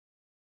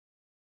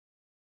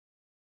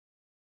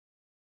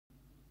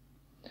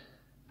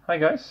Hi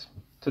guys,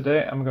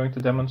 today I'm going to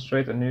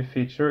demonstrate a new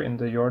feature in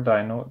the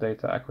YourDyno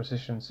data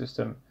acquisition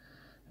system,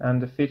 and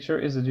the feature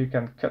is that you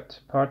can cut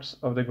parts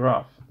of the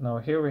graph. Now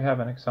here we have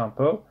an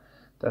example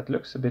that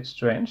looks a bit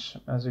strange.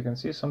 As you can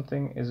see,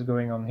 something is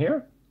going on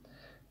here.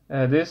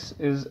 This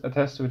is a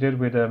test we did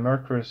with a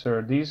Mercury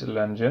diesel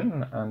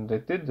engine, and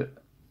it did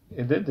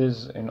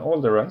this in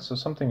all the runs, so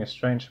something is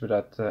strange with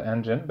that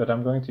engine, but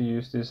I'm going to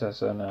use this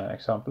as an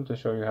example to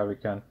show you how we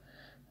can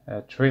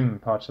trim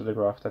parts of the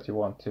graph that you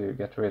want to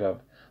get rid of.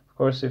 Of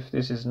course, if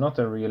this is not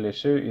a real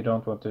issue, you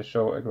don't want to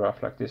show a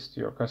graph like this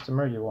to your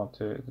customer. You want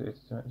it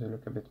to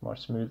look a bit more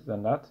smooth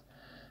than that.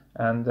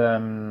 And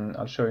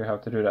I'll show you how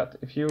to do that.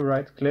 If you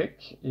right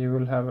click, you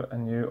will have a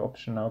new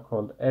option now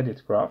called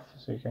Edit Graph.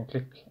 So you can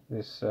click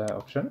this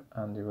option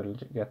and you will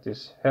get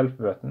this help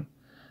button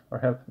or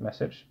help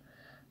message.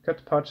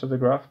 Cut parts of the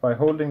graph by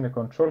holding the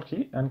control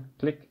key and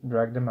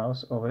drag the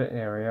mouse over the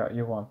area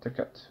you want to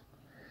cut.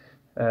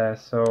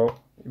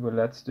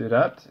 Let's do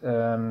that.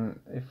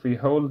 If we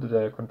hold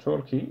the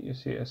control key, you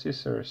see a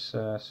scissors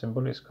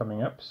symbol is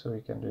coming up, so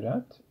we can do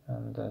that,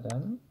 and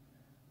then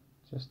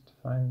just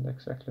find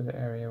exactly the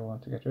area we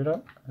want to get rid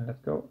of and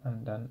let go,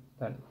 and then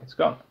it's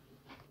gone.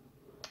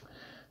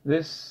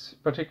 This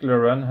particular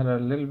run had a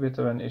little bit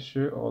of an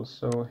issue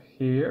also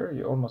here.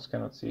 You almost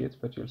cannot see it,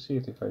 but you'll see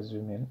it if I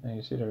zoom in, and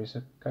you see there is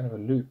a kind of a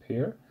loop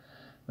here.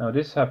 Now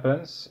this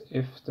happens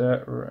if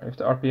the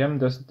RPM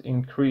doesn't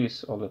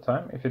increase all the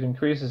time. If it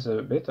increases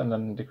a bit and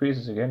then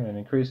decreases again and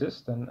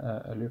increases, then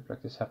a loop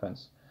like this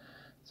happens.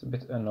 It's a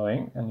bit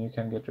annoying, and you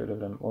can get rid of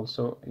them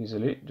also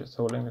easily just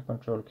holding the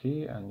control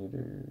key, and you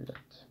do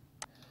that.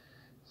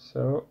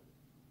 So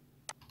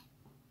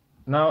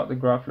now the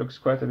graph looks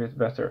quite a bit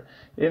better.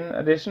 In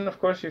addition, of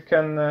course, you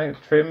can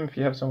trim if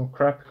you have some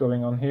crap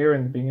going on here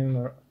in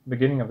the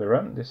beginning of the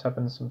run. This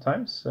happens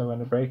sometimes, so when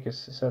the brake is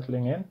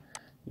settling in,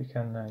 you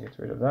can get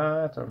rid of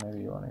that, or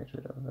maybe you want to get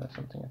rid of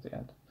something at the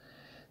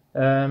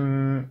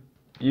end.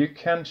 You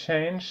can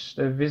change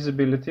the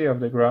visibility of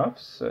the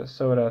graphs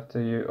so that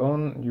you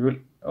will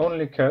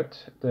only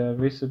cut the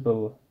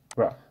visible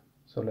graph.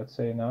 So let's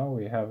say now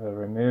we have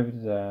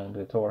removed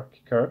the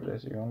torque curve,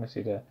 so you only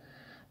see the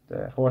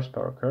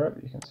horsepower curve.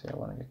 You can see I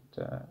want to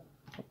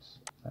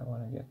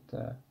get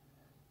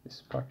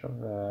this part of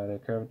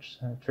the curve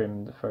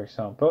trimmed, for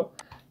example.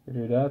 You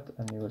do that,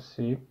 and you will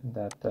see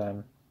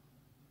that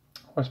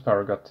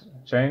horsepower got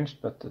changed,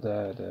 but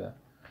the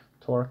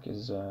torque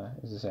is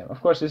the same.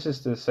 Of course, this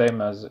is the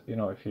same as, you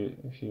know, if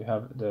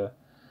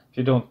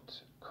you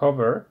don't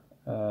cover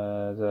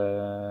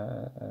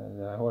the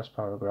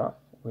horsepower graph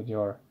with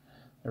your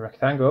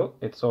rectangle,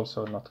 it's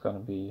also not going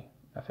to be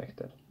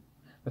affected.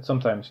 But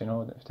sometimes, you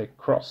know, if they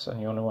cross and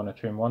you only want to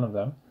trim one of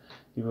them,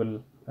 you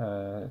will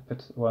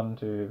put one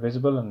to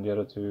visible and the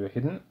other to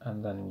hidden,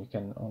 and then you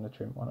can only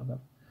trim one of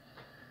them.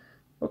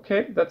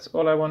 Okay, that's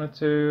all I wanted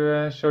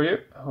to show you.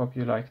 I hope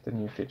you liked the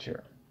new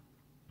feature.